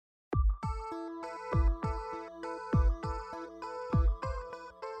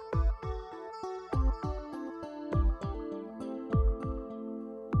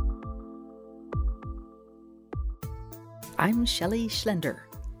I'm Shelley Schlender.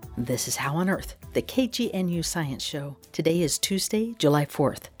 This is How on Earth, the KGNU Science Show. Today is Tuesday, July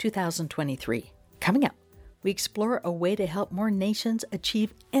 4th, 2023. Coming up, we explore a way to help more nations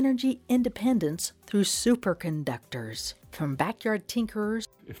achieve energy independence through superconductors. From backyard tinkerers,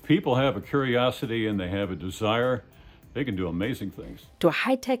 if people have a curiosity and they have a desire, they can do amazing things. To a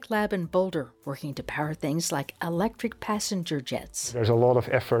high-tech lab in Boulder working to power things like electric passenger jets. There's a lot of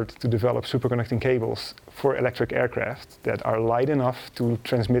effort to develop superconducting cables for electric aircraft that are light enough to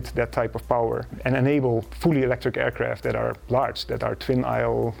transmit that type of power and enable fully electric aircraft that are large, that are twin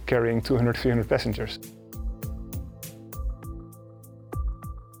aisle carrying 200, 300 passengers.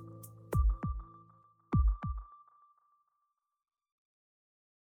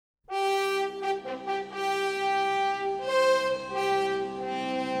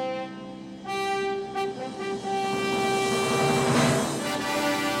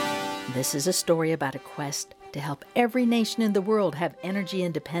 This is a story about a quest to help every nation in the world have energy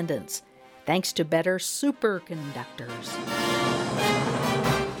independence, thanks to better superconductors.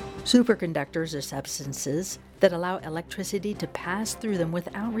 Superconductors are substances that allow electricity to pass through them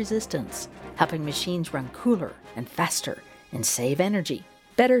without resistance, helping machines run cooler and faster and save energy.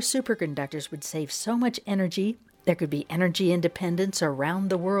 Better superconductors would save so much energy, there could be energy independence around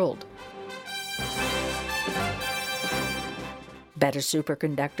the world. Better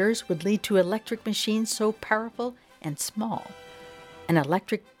superconductors would lead to electric machines so powerful and small. An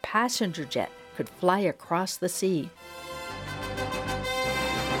electric passenger jet could fly across the sea.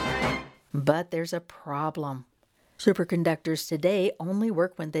 But there's a problem. Superconductors today only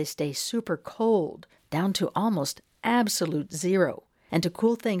work when they stay super cold, down to almost absolute zero. And to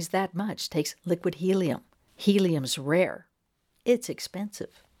cool things that much takes liquid helium. Helium's rare. It's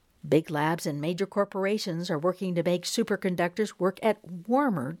expensive. Big labs and major corporations are working to make superconductors work at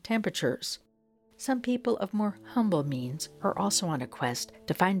warmer temperatures. Some people of more humble means are also on a quest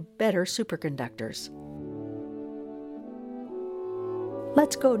to find better superconductors.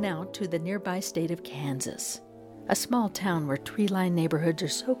 Let's go now to the nearby state of Kansas, a small town where tree-lined neighborhoods are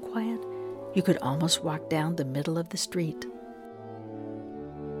so quiet you could almost walk down the middle of the street.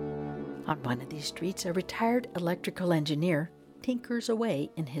 On one of these streets, a retired electrical engineer tinkers away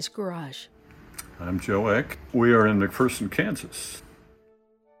in his garage. I'm Joe Eck. We are in McPherson, Kansas.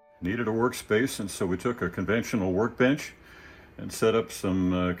 Needed a workspace, and so we took a conventional workbench and set up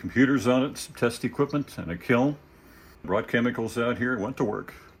some computers on it, some test equipment, and a kiln. Brought chemicals out here and went to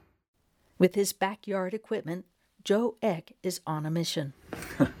work. With his backyard equipment, Joe Eck is on a mission.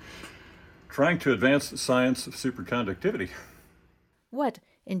 Trying to advance the science of superconductivity. What,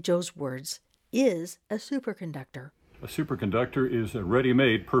 in Joe's words, is a superconductor? A superconductor is a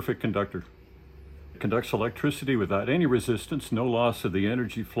ready-made perfect conductor. It conducts electricity without any resistance, no loss of the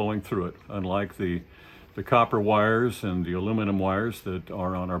energy flowing through it, unlike the copper wires and the aluminum wires that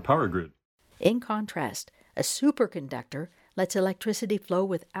are on our power grid. In contrast, a superconductor lets electricity flow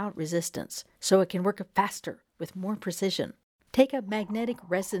without resistance, so it can work faster with more precision. Take a magnetic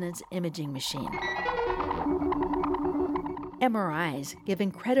resonance imaging machine. MRIs give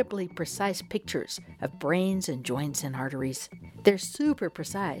incredibly precise pictures of brains and joints and arteries. They're super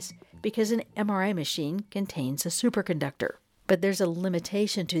precise because an MRI machine contains a superconductor. But there's a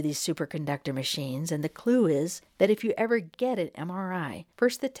limitation to these superconductor machines, and the clue is that if you ever get an MRI,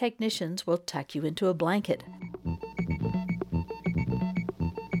 first the technicians will tuck you into a blanket.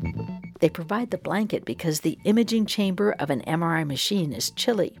 They provide the blanket because the imaging chamber of an MRI machine is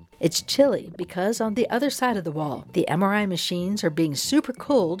chilly. It's chilly because on the other side of the wall, the MRI machines are being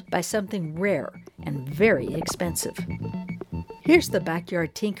supercooled by something rare and very expensive. Here's the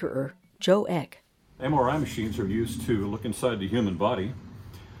backyard tinkerer, Joe Eck. MRI machines are used to look inside the human body,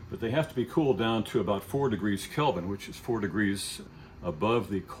 but they have to be cooled down to about 4 degrees Kelvin, which is 4 degrees above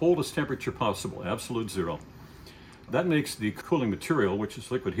the coldest temperature possible, absolute zero. That makes the cooling material, which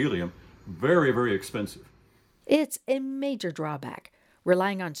is liquid helium, very, very expensive. It's a major drawback,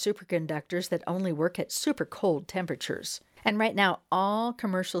 relying on superconductors that only work at super cold temperatures. And right now, all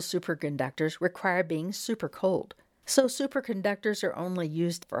commercial superconductors require being super cold. So superconductors are only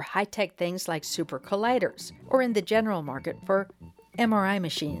used for high-tech things like super colliders, or in the general market for MRI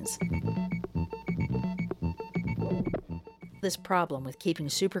machines. This problem with keeping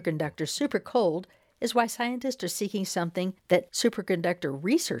superconductors super cold is why scientists are seeking something that superconductor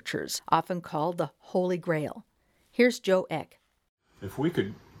researchers often call the Holy Grail. Here's Joe Eck. If we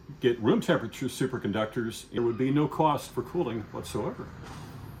could get room temperature superconductors, there would be no cost for cooling whatsoever.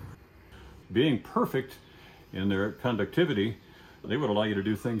 Being perfect in their conductivity, they would allow you to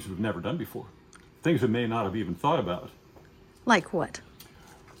do things you've never done before. Things you may not have even thought about. Like what?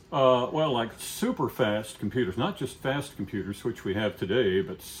 Well, like super fast computers, not just fast computers, which we have today,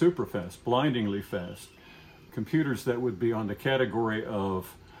 but super fast, blindingly fast. Computers that would be on the category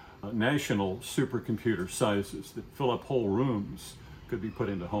of national supercomputer sizes that fill up whole rooms could be put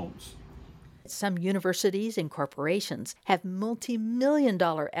into homes. Some universities and corporations have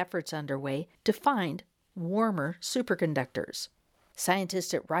multi-million-dollar efforts underway to find warmer superconductors.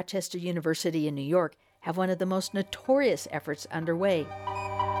 Scientists at Rochester University in New York have one of the most notorious efforts underway.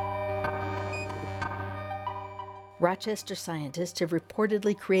 Rochester scientists have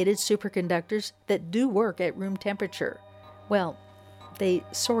reportedly created superconductors that do work at room temperature. Well, they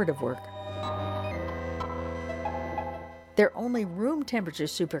sort of work. They're only room temperature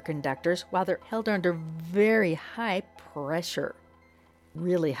superconductors while they're held under very high pressure.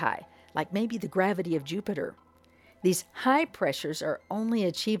 Really high, like maybe the gravity of Jupiter. These high pressures are only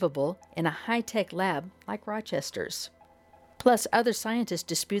achievable in a high-tech lab like Rochester's. Plus, other scientists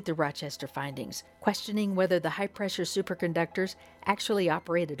dispute the Rochester findings, questioning whether the high-pressure superconductors actually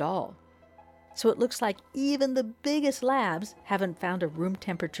operate at all. So it looks like even the biggest labs haven't found a room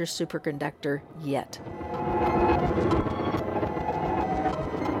temperature superconductor yet.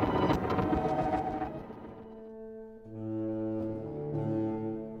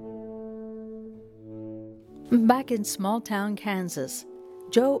 Back in small-town Kansas,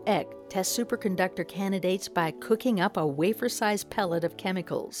 Joe Eck tests superconductor candidates by cooking up a wafer-sized pellet of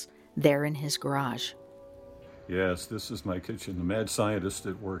chemicals there in his garage. Yes, this is my kitchen, the mad scientist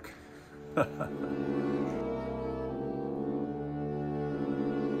at work.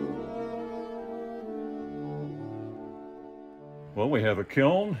 Well, we have a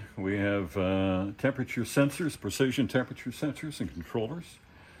kiln, we have temperature sensors, precision temperature sensors and controllers.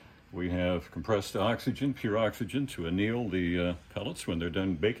 We have compressed oxygen, pure oxygen, to anneal the pellets when they're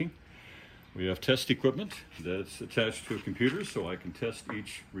done baking. We have test equipment that's attached to a computer so I can test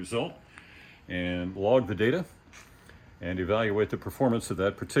each result and log the data and evaluate the performance of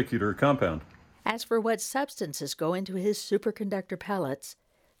that particular compound. As for what substances go into his superconductor pellets,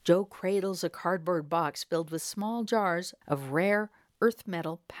 Joe cradles a cardboard box filled with small jars of rare earth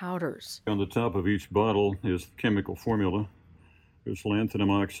metal powders. On the top of each bottle is the chemical formula. There's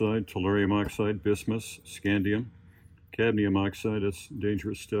lanthanum oxide, tellurium oxide, bismuth, scandium, cadmium oxide. That's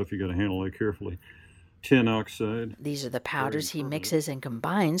dangerous stuff. You got to handle that carefully. Tin oxide. These are the powders he mixes and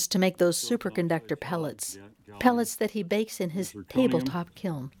combines to make those superconductor pellets. Pellets that he bakes in his tabletop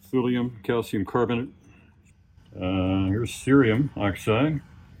kiln. Thulium, calcium carbonate. Here's cerium oxide.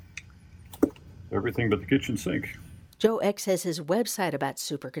 Everything but the kitchen sink. Joe Eck says his website about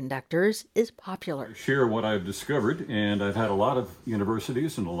superconductors is popular. I share what I've discovered, and I've had a lot of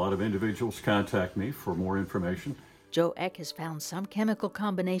universities and a lot of individuals contact me for more information. Joe Eck has found some chemical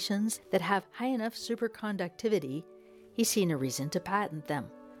combinations that have high enough superconductivity, he's seen a reason to patent them.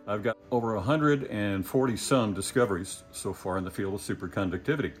 I've got over 140 some discoveries so far in the field of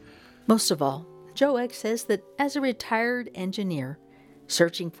superconductivity. Most of all, Joe Eck says that as a retired engineer,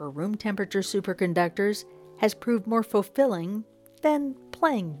 searching for room temperature superconductors has proved more fulfilling than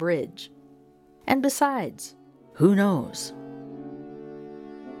playing bridge. And besides, who knows?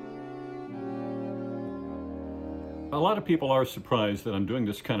 A lot of people are surprised that I'm doing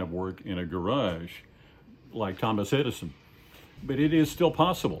this kind of work in a garage like Thomas Edison. But it is still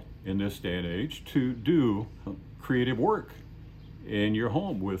possible in this day and age to do creative work in your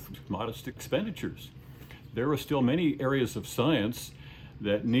home with modest expenditures. There are still many areas of science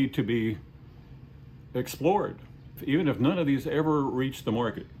that need to be explored. Even if none of these ever reach the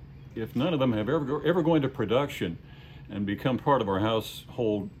market, if none of them have ever go into production and become part of our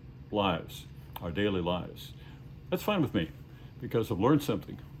household lives, our daily lives, that's fine with me because I've learned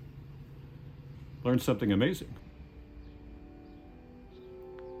something amazing.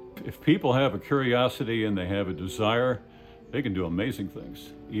 If people have a curiosity and they have a desire, they can do amazing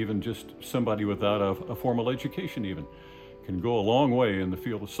things. Even just somebody without a formal education even can go a long way in the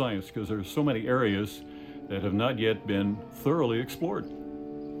field of science because there's so many areas that have not yet been thoroughly explored.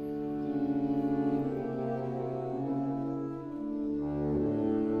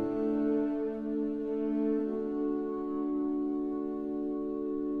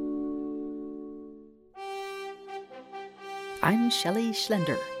 I'm Shelley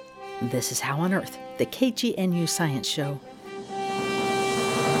Schlender. This is How on Earth, the KGNU Science Show.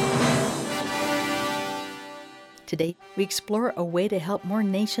 Today, we explore a way to help more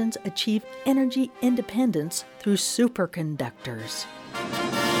nations achieve energy independence through superconductors.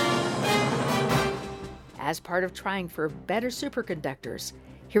 As part of trying for better superconductors,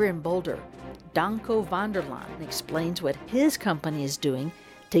 here in Boulder, Danko van der Laan explains what his company is doing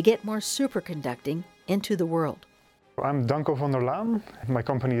to get more superconducting into the world. I'm Danko van der Laan. My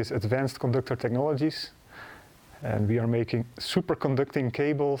company is Advanced Conductor Technologies, and we are making superconducting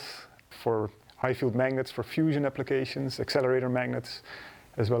cables for high field magnets for fusion applications, accelerator magnets,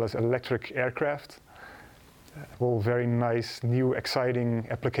 as well as electric aircraft. All very nice, new, exciting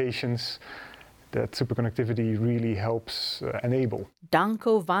applications that superconductivity really helps enable.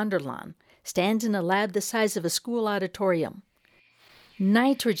 Danko van der Laan stands in a lab the size of a school auditorium.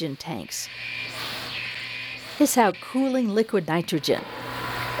 Nitrogen tanks. It's out cooling liquid nitrogen.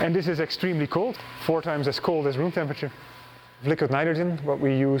 And this is extremely cold, 4 times as cold as room temperature. Liquid nitrogen, what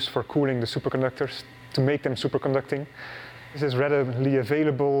we use for cooling the superconductors to make them superconducting. This is readily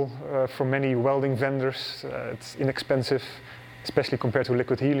available from many welding vendors. It's inexpensive, especially compared to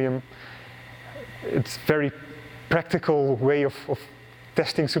liquid helium. It's a very practical way of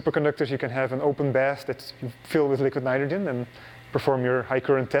testing superconductors. You can have an open bath that you fill with liquid nitrogen and perform your high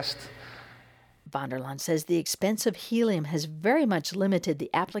current test. Van der Laan says the expense of helium has very much limited the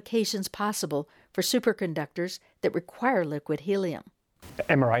applications possible for superconductors that require liquid helium.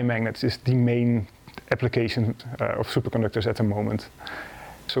 MRI magnets is the main application of superconductors at the moment.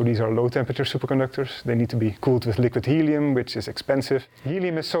 So these are low temperature superconductors. They need to be cooled with liquid helium, which is expensive.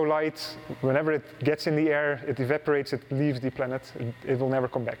 Helium is so light, whenever it gets in the air, it evaporates, it leaves the planet, it will never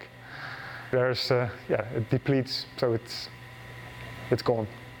come back. It depletes, so it's gone.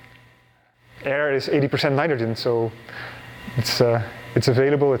 Air is 80% nitrogen, so it's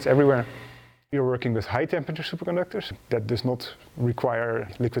available, it's everywhere. We are working with high temperature superconductors that does not require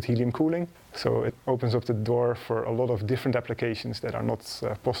liquid helium cooling. So it opens up the door for a lot of different applications that are not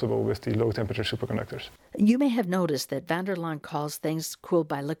possible with the low temperature superconductors. You may have noticed that van der Laan calls things cooled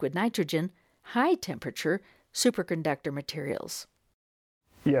by liquid nitrogen high temperature superconductor materials.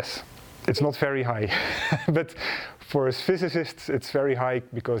 Yes, it's not very high, but for us physicists it's very high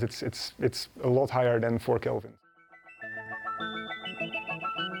because it's a lot higher than 4 Kelvin.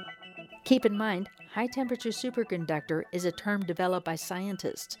 Keep in mind, high-temperature superconductor is a term developed by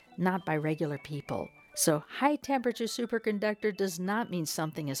scientists, not by regular people. So high-temperature superconductor does not mean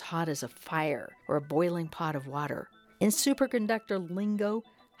something as hot as a fire or a boiling pot of water. In superconductor lingo,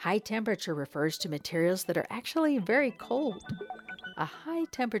 high temperature refers to materials that are actually very cold. A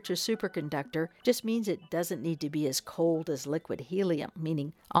high-temperature superconductor just means it doesn't need to be as cold as liquid helium,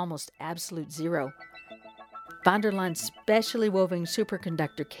 meaning almost absolute zero. Van der Laan's specially woven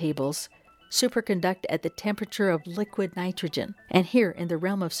superconductor cables superconduct at the temperature of liquid nitrogen. And here in the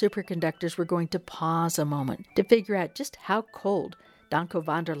realm of superconductors, we're going to pause a moment to figure out just how cold Danko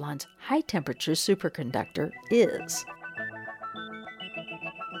van der Laan's high-temperature superconductor is.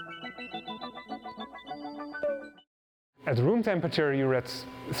 At room temperature, you're at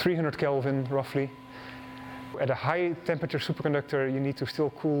 300 Kelvin, roughly. At a high-temperature superconductor, you need to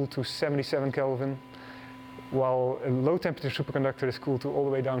still cool to 77 Kelvin. While a low-temperature superconductor is cooled all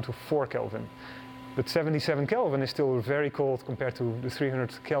the way down to 4 Kelvin. But 77 Kelvin is still very cold compared to the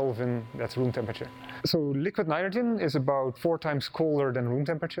 300 Kelvin that's room temperature. So liquid nitrogen is about 4 times colder than room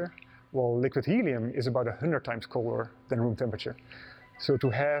temperature, while liquid helium is about 100 times colder than room temperature. So to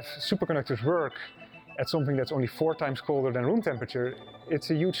have superconductors work at something that's only 4 times colder than room temperature, it's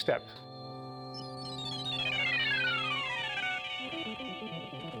a huge step.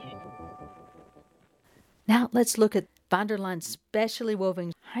 Now let's look at van der Laan's specially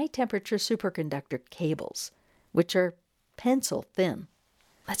woven high-temperature superconductor cables, which are pencil thin.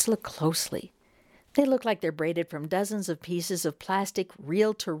 Let's look closely. They look like they're braided from dozens of pieces of plastic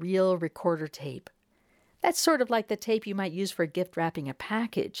reel-to-reel recorder tape. That's sort of like the tape you might use for gift wrapping a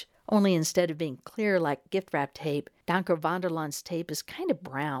package, only instead of being clear like gift wrap tape, Danko van der Laan's tape is kind of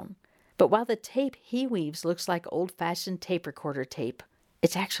brown. But while the tape he weaves looks like old-fashioned tape recorder tape,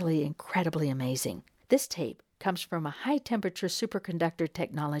 it's actually incredibly amazing. This tape comes from a high-temperature superconductor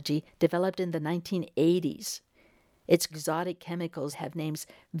technology developed in the 1980s. Its exotic chemicals have names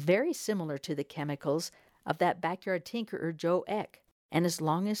very similar to the chemicals of that backyard tinkerer Joe Eck. And as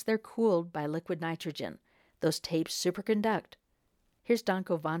long as they're cooled by liquid nitrogen, those tapes superconduct. Here's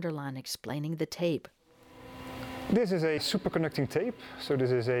Danko van der Laan explaining the tape. This is a superconducting tape. So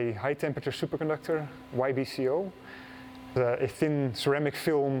this is a high-temperature superconductor, YBCO. A thin ceramic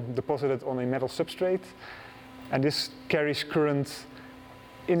film deposited on a metal substrate, and this carries current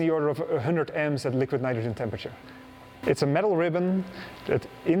in the order of 100 amps at liquid nitrogen temperature. It's a metal ribbon that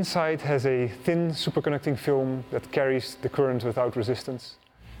inside has a thin superconducting film that carries the current without resistance.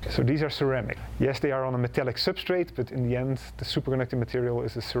 So these are ceramic. Yes, they are on a metallic substrate, but in the end the superconducting material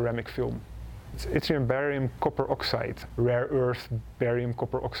is a ceramic film. It's yttrium barium copper oxide, rare earth barium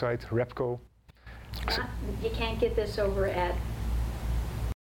copper oxide, REPCO. You can't get this over at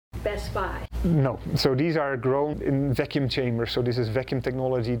Best Buy. No, so these are grown in vacuum chambers, so this is vacuum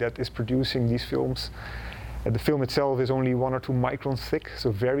technology that is producing these films. The film itself is only 1 or 2 microns thick,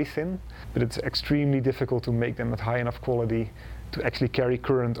 so very thin, but it's extremely difficult to make them at high enough quality to actually carry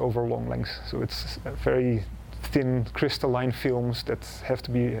current over long lengths. So it's very thin crystalline films that have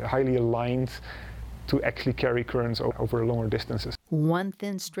to be highly aligned to actually carry currents over longer distances. One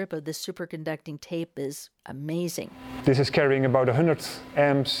thin strip of the superconducting tape is amazing. This is carrying about 100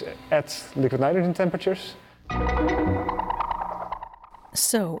 amps at liquid nitrogen temperatures.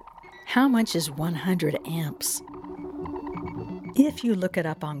 So, how much is 100 amps? If you look it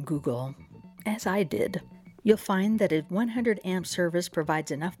up on Google, as I did, you'll find that a 100 amp service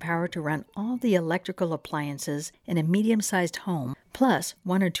provides enough power to run all the electrical appliances in a medium-sized home, plus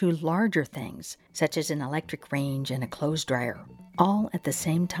 1 or 2 larger things, such as an electric range and a clothes dryer, all at the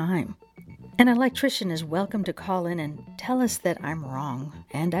same time. An electrician is welcome to call in and tell us that I'm wrong,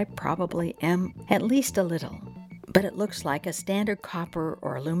 and I probably am at least a little. But it looks like a standard copper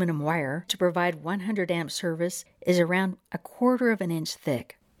or aluminum wire to provide 100 amp service is around 1/4 of an inch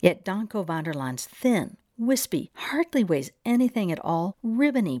thick. Yet Danko van der Laan's thin, wispy, hardly weighs anything at all,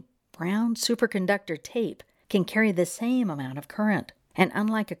 ribbony, brown superconductor tape can carry the same amount of current. And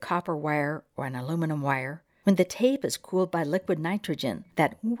unlike a copper wire or an aluminum wire, when the tape is cooled by liquid nitrogen,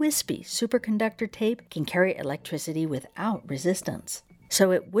 that wispy superconductor tape can carry electricity without resistance.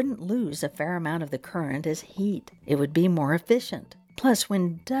 So it wouldn't lose a fair amount of the current as heat. It would be more efficient. Plus,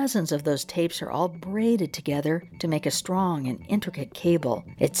 when dozens of those tapes are all braided together to make a strong and intricate cable,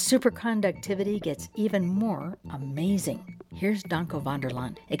 its superconductivity gets even more amazing. Here's Danko van der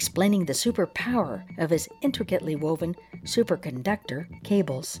Laan explaining the superpower of his intricately woven superconductor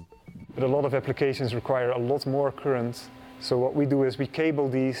cables. But a lot of applications require a lot more current. So what we do is we cable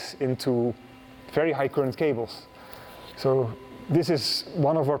these into very high current cables. So this is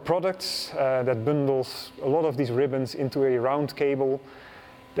one of our products that bundles a lot of these ribbons into a round cable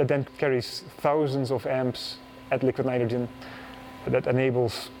that then carries thousands of amps at liquid nitrogen. That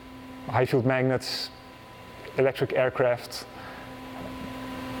enables high field magnets, electric aircraft,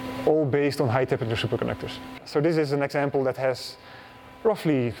 all based on high temperature superconductors. So this is an example that has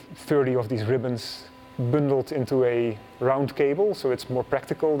roughly 30 of these ribbons bundled into a round cable, so it's more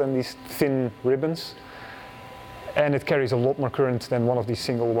practical than these thin ribbons. And it carries a lot more current than one of these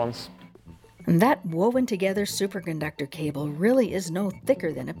single ones. And that woven together superconductor cable really is no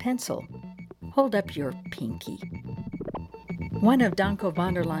thicker than a pencil. Hold up your pinky. One of Danko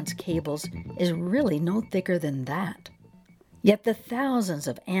van der Laan's cables is really no thicker than that. Yet the thousands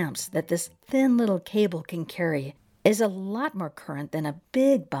of amps that this thin little cable can carry is a lot more current than a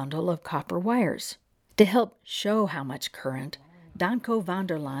big bundle of copper wires. To help show how much current, Danko van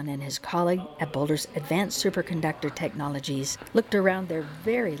der Laan and his colleague at Boulder's Advanced Superconductor Technologies looked around their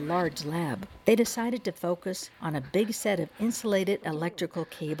very large lab. They decided to focus on a big set of insulated electrical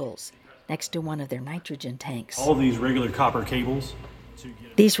cables next to one of their nitrogen tanks. All these regular copper cables.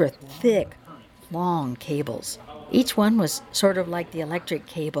 These were thick, long cables. Each one was sort of like the electric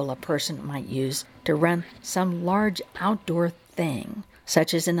cable a person might use to run some large outdoor thing,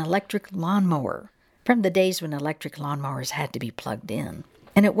 such as an electric lawnmower, from the days when electric lawnmowers had to be plugged in.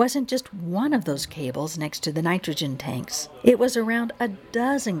 And it wasn't just one of those cables next to the nitrogen tanks. It was around a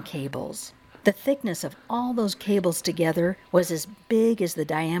dozen cables. The thickness of all those cables together was as big as the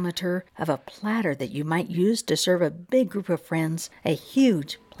diameter of a platter that you might use to serve a big group of friends a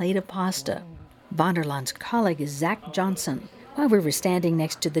huge plate of pasta. Van der Laan's colleague is Zach Johnson. While we were standing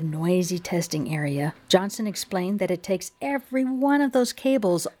next to the noisy testing area, Johnson explained that it takes every one of those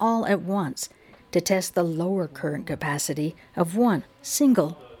cables all at once to test the lower current capacity of one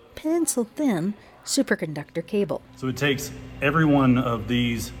single pencil-thin superconductor cable. So it takes every one of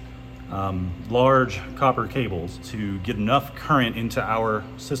these large copper cables to get enough current into our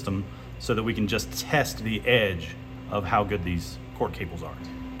system so that we can just test the edge of how good these cord cables are.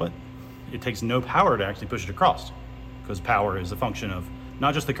 But it takes no power to actually push it across, because power is a function of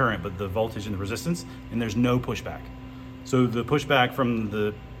not just the current, but the voltage and the resistance, and there's no pushback. So the pushback from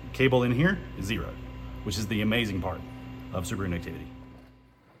the cable in here is 0, which is the amazing part of superconductivity.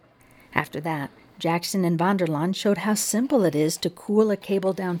 After that, Jackson and van der Laan showed how simple it is to cool a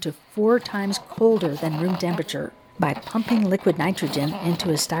cable down to 4 times colder than room temperature by pumping liquid nitrogen into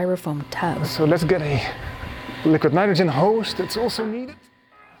a styrofoam tub. So let's get a liquid nitrogen hose that's also needed.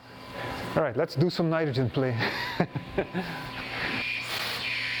 All right, let's do some nitrogen play.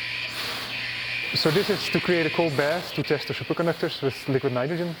 So this is to create a cold bath to test the superconductors with liquid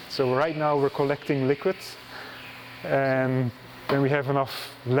nitrogen. So right now we're collecting liquids, and when we have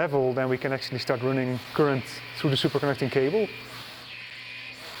enough level, then we can actually start running current through the superconducting cable.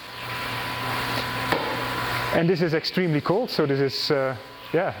 And this is extremely cold, so this is,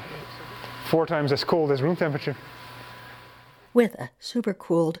 4 times as cold as room temperature. With a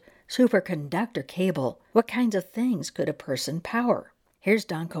supercooled superconductor cable, what kinds of things could a person power? Here's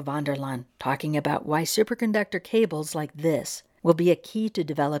Danko van der Laan talking about why superconductor cables like this will be a key to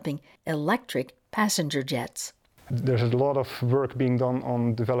developing electric passenger jets. There's a lot of work being done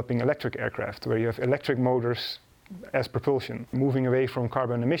on developing electric aircraft, where you have electric motors as propulsion, moving away from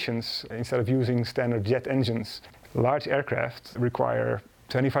carbon emissions instead of using standard jet engines. Large aircraft require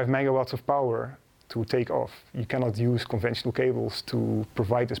 25 megawatts of power to take off. You cannot use conventional cables to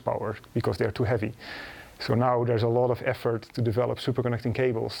provide this power because they're too heavy. So now there's a lot of effort to develop superconducting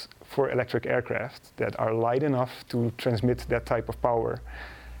cables for electric aircraft that are light enough to transmit that type of power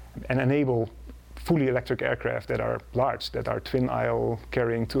and enable fully electric aircraft that are large, that are twin aisle,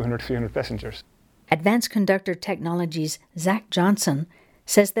 carrying 200, 300 passengers. Advanced Conductor Technologies' Zach Johnson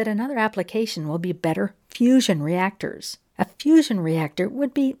says that another application will be better fusion reactors. A fusion reactor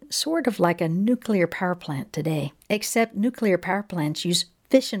would be sort of like a nuclear power plant today, except nuclear power plants use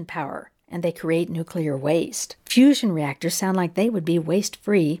fission power and they create nuclear waste. Fusion reactors sound like they would be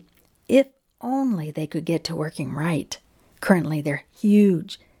waste-free if only they could get to working right. Currently, they're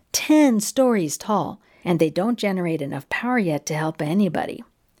huge, 10 stories tall, and they don't generate enough power yet to help anybody.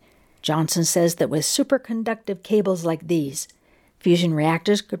 Johnson says that with superconductive cables like these, fusion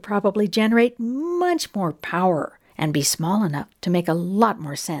reactors could probably generate much more power and be small enough to make a lot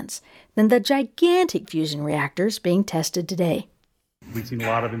more sense than the gigantic fusion reactors being tested today. We've seen a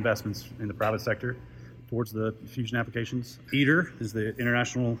lot of investments in the private sector towards the fusion applications. ITER is the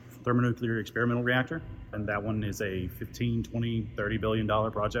International Thermonuclear Experimental Reactor, and that one is a $15, $20, $30 billion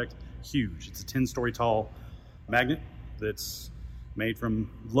project. Huge. It's a 10-story tall magnet that's made from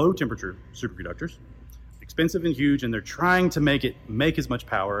low temperature superconductors. Expensive and huge, and they're trying to make it make as much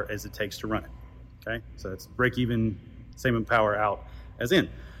power as it takes to run it. Okay, so that's break even, same power out as in.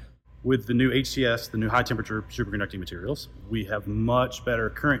 With the new HTS, the new high temperature superconducting materials, we have much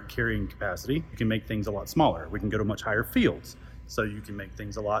better current carrying capacity. You can make things a lot smaller. We can go to much higher fields, so you can make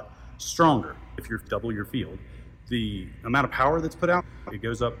things a lot stronger. If you double your field, the amount of power that's put out, it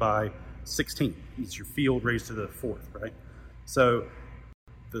goes up by 16. It's your field raised to the 4th, right? So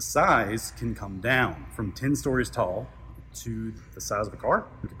the size can come down from 10 stories tall to the size of a car.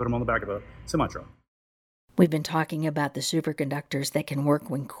 You can put them on the back of a semi-truck. We've been talking about the superconductors that can work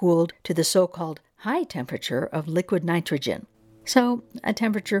when cooled to the so-called high temperature of liquid nitrogen, so a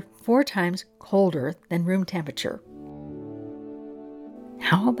temperature 4 times colder than room temperature.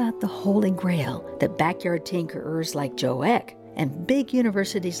 How about the holy grail that backyard tinkerers like Joe Eck and big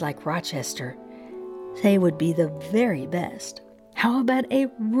universities like Rochester say would be the very best? How about a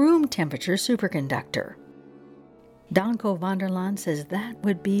room temperature superconductor? Danko van der Laan says that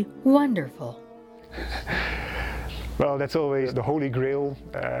would be wonderful. Well, that's always the holy grail,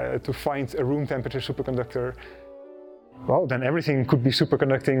 to find a room temperature superconductor. Well, then everything could be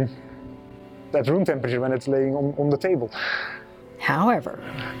superconducting at room temperature when it's laying on the table. However,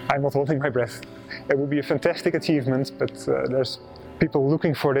 I'm not holding my breath. It would be a fantastic achievement, but there's people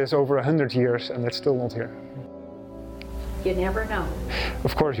looking for this over 100 years and it's still not here. You never know.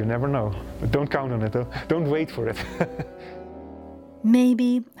 Of course, you never know. But don't count on it, though. Don't wait for it.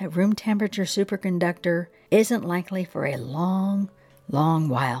 Maybe a room temperature superconductor isn't likely for a long, long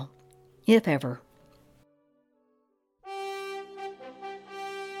while, if ever.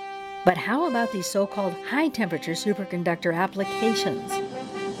 But how about these so-called high temperature superconductor applications?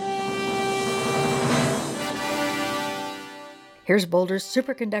 Here's Boulder's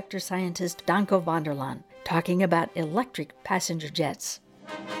superconductor scientist Danko van der Laan talking about electric passenger jets.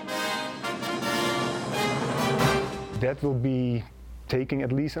 That will be taking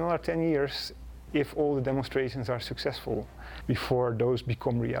at least another 10 years if all the demonstrations are successful before those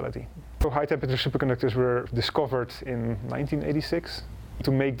become reality. So high temperature superconductors were discovered in 1986.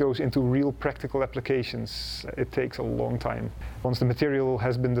 To make those into real practical applications, it takes a long time. Once the material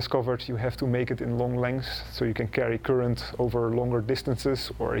has been discovered, you have to make it in long lengths so you can carry current over longer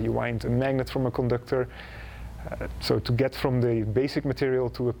distances, or you wind a magnet from a conductor. So to get from the basic material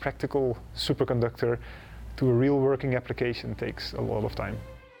to a practical superconductor to a real working application takes a lot of time.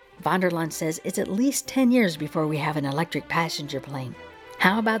 Van der Laan says it's at least 10 years before we have an electric passenger plane.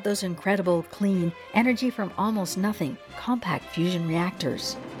 How about those incredible, clean, energy from almost nothing, compact fusion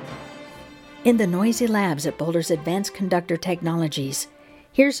reactors? In the noisy labs at Boulder's Advanced Conductor Technologies,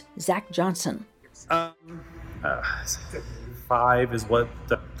 here's Zach Johnson. 5 is what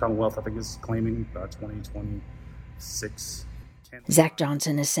the Commonwealth, I think, is claiming, about 2026. Zach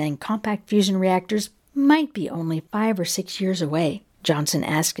Johnson is saying compact fusion reactors might be only 5 or 6 years away. Johnson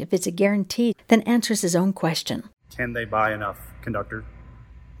asks if it's a guarantee, then answers his own question. Can they buy enough conductor?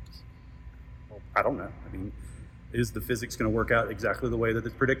 Well, I don't know. I mean, is the physics going to work out exactly the way that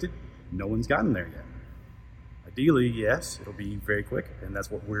it's predicted? No one's gotten there yet. Ideally, yes, it'll be very quick, and that's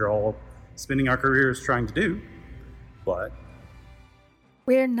what we're all spending our careers trying to do, but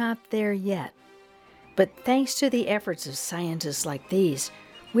we're not there yet. But thanks to the efforts of scientists like these,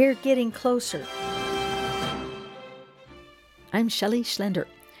 we're getting closer. I'm Shelley Schlender.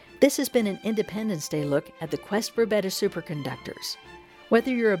 This has been an Independence Day look at the quest for better superconductors.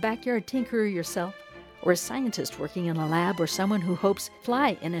 Whether you're a backyard tinkerer yourself, or a scientist working in a lab, or someone who hopes to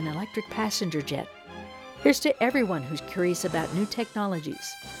fly in an electric passenger jet, here's to everyone who's curious about new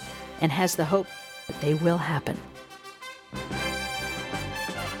technologies and has the hope that they will happen.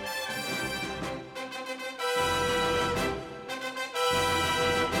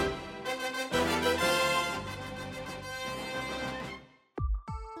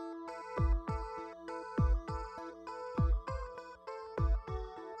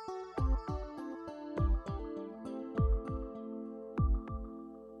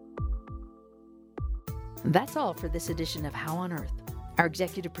 That's all for this edition of How on Earth. Our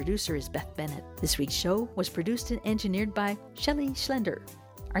executive producer is Beth Bennett. This week's show was produced and engineered by Shelley Schlender.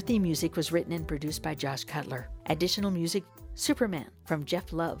 Our theme music was written and produced by Josh Cutler. Additional music, Superman from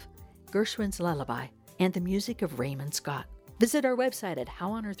Jeff Love, Gershwin's Lullaby, and the music of Raymond Scott. Visit our website at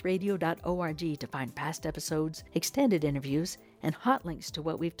howonearthradio.org to find past episodes, extended interviews, and hot links to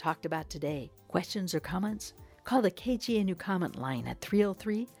what we've talked about today. Questions or comments? Call the KGNU comment line at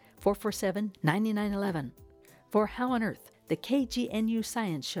 303-447-9911. For How on Earth, the KGNU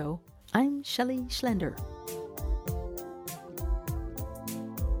Science Show, I'm Shelley Schlender.